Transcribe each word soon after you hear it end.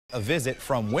A visit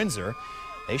from Windsor.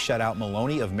 They shut out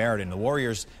Maloney of Meriden. The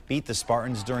Warriors beat the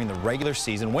Spartans during the regular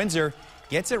season. Windsor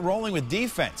gets it rolling with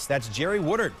defense. That's Jerry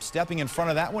Woodard stepping in front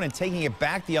of that one and taking it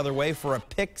back the other way for a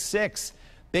pick six.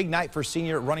 Big night for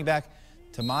senior running back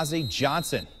Tamazi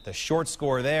Johnson. The short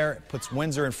score there puts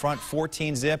Windsor in front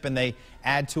 14-zip, and they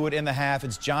add to it in the half.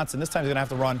 It's Johnson. This time he's going to have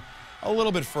to run a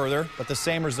little bit further, but the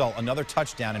same result. Another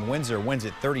touchdown, and Windsor wins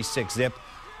it 36-zip.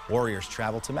 Warriors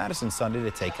travel to Madison Sunday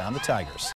to take on the Tigers.